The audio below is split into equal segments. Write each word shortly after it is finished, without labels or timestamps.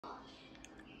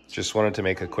Just wanted to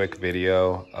make a quick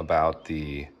video about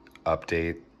the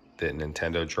update that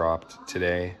Nintendo dropped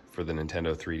today for the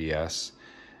Nintendo 3DS.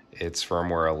 It's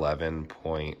firmware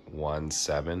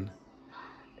 11.17,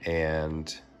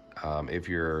 and if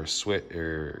your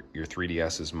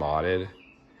 3DS is modded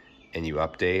and you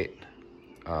update,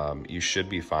 you should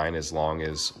be fine as long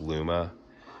as Luma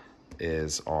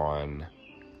is on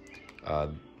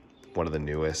one of the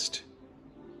newest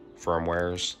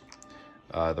firmwares.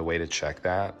 The way to check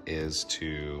that is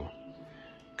to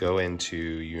go into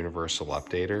Universal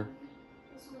Updater.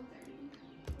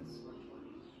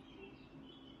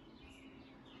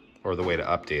 Or the way to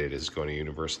update it is going to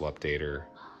Universal Updater.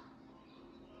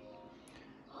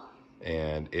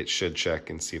 And it should check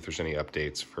and see if there's any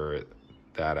updates for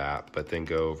that app. But then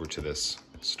go over to this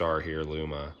star here,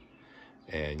 Luma,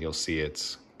 and you'll see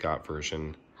it's got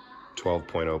version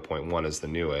 12.0.1 is the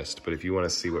newest. But if you want to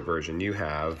see what version you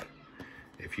have,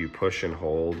 if you push and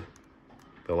hold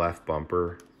the left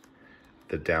bumper,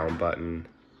 the down button,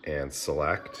 and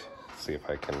select, see if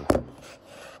I can,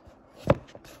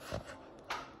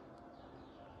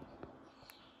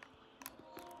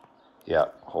 yeah,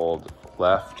 hold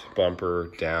left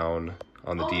bumper down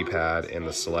on the D-pad and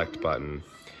the select button,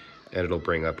 and it'll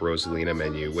bring up Rosalina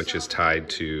menu, which is tied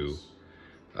to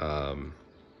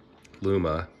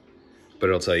Luma, but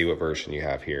it'll tell you what version you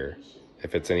have here.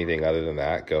 If it's anything other than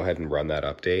that, go ahead and run that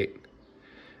update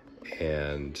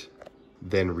and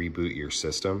then reboot your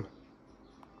system.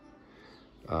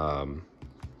 Then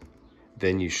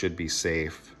you should be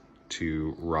safe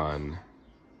to run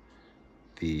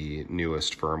the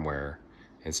newest firmware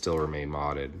and still remain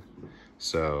modded.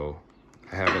 So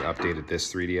I haven't updated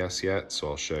this 3DS yet, so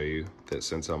I'll show you that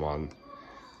since I'm on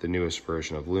the newest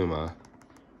version of Luma,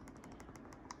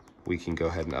 we can go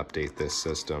ahead and update this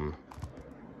system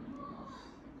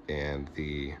and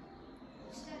the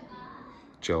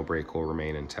jailbreak will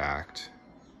remain intact.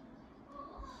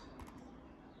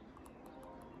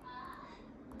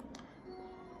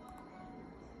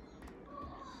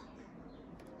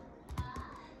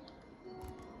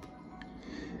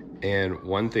 And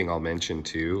one thing I'll mention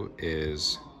too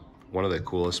is one of the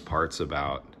coolest parts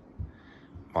about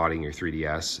modding your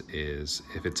 3DS is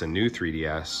if it's a new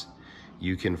 3DS,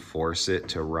 you can force it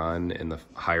to run in the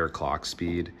higher clock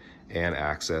speed and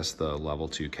access the level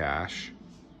 2 cache,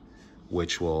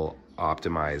 which will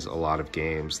optimize a lot of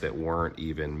games that weren't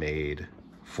even made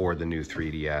for the new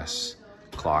 3DS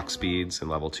clock speeds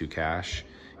and level 2 cache.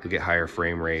 You'll get higher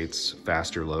frame rates,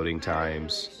 faster loading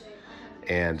times,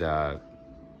 and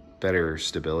better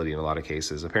stability in a lot of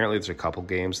cases. Apparently there's a couple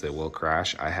games that will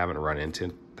crash. I haven't run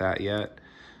into that yet,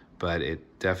 but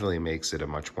it definitely makes it a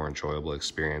much more enjoyable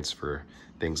experience for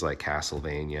things like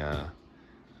Castlevania,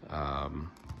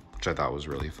 which I thought was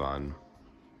really fun.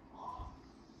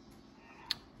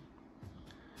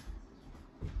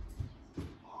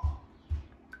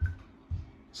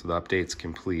 So the update's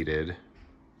completed.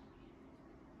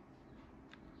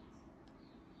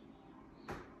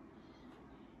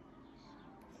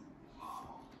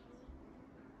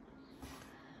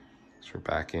 So we're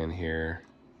back in here,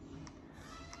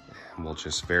 and we'll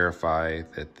just verify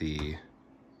that the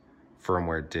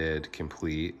firmware did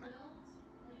complete.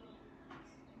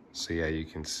 So yeah, you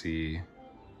can see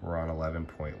we're on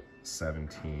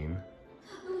 11.17.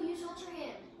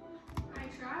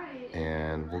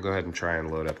 And we'll go ahead and try and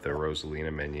load up the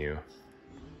Rosalina menu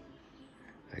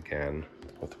again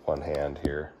with one hand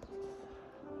here.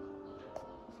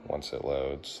 Once it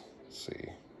loads, let's see.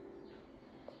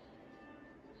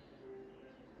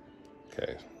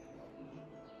 Okay.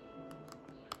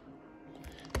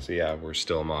 So yeah, we're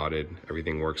still modded.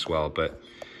 Everything works well. But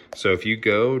so if you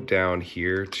go down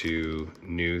here to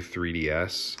new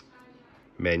 3DS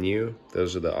menu,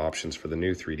 those are the options for the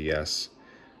new 3DS.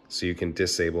 So you can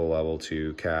disable level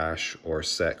 2 cache or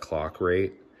set clock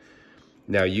rate.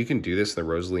 Now you can do this in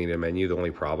the Rosalina menu. The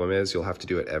only problem is you'll have to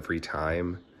do it every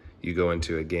time you go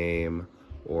into a game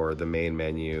or the main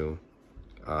menu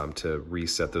to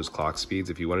reset those clock speeds.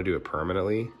 If you want to do it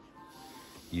permanently,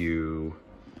 you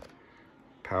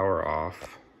power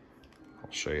off.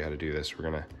 I'll show you how to do this. We're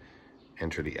gonna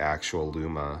enter the actual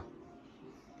Luma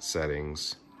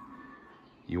settings.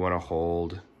 You want to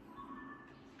hold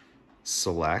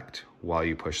select while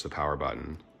you push the power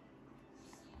button.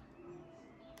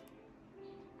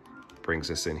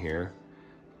 Brings us in here.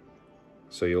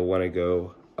 So you'll want to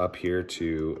go up here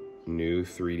to new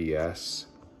 3DS,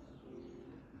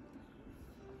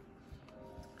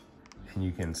 and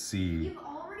you can see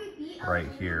right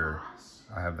here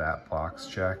I have that box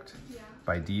checked.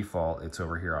 By default it's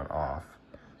over here on off,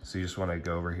 so you just want to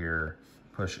go over here,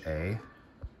 push A,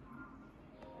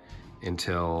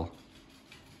 until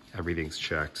everything's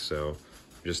checked. So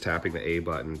I'm just tapping the A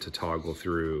button to toggle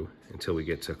through until we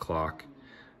get to clock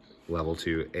level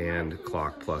 2 and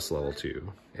clock plus level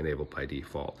 2 enabled by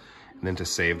default. And then to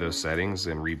save those settings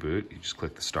and reboot, you just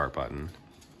click the start button.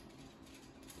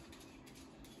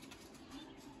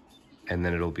 And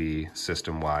then it'll be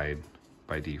system-wide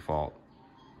by default.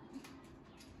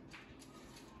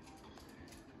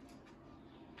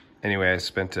 Anyway, I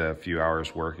spent a few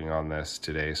hours working on this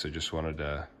today, so just wanted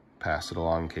to pass it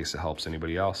along in case it helps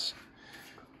anybody else.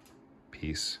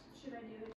 Peace.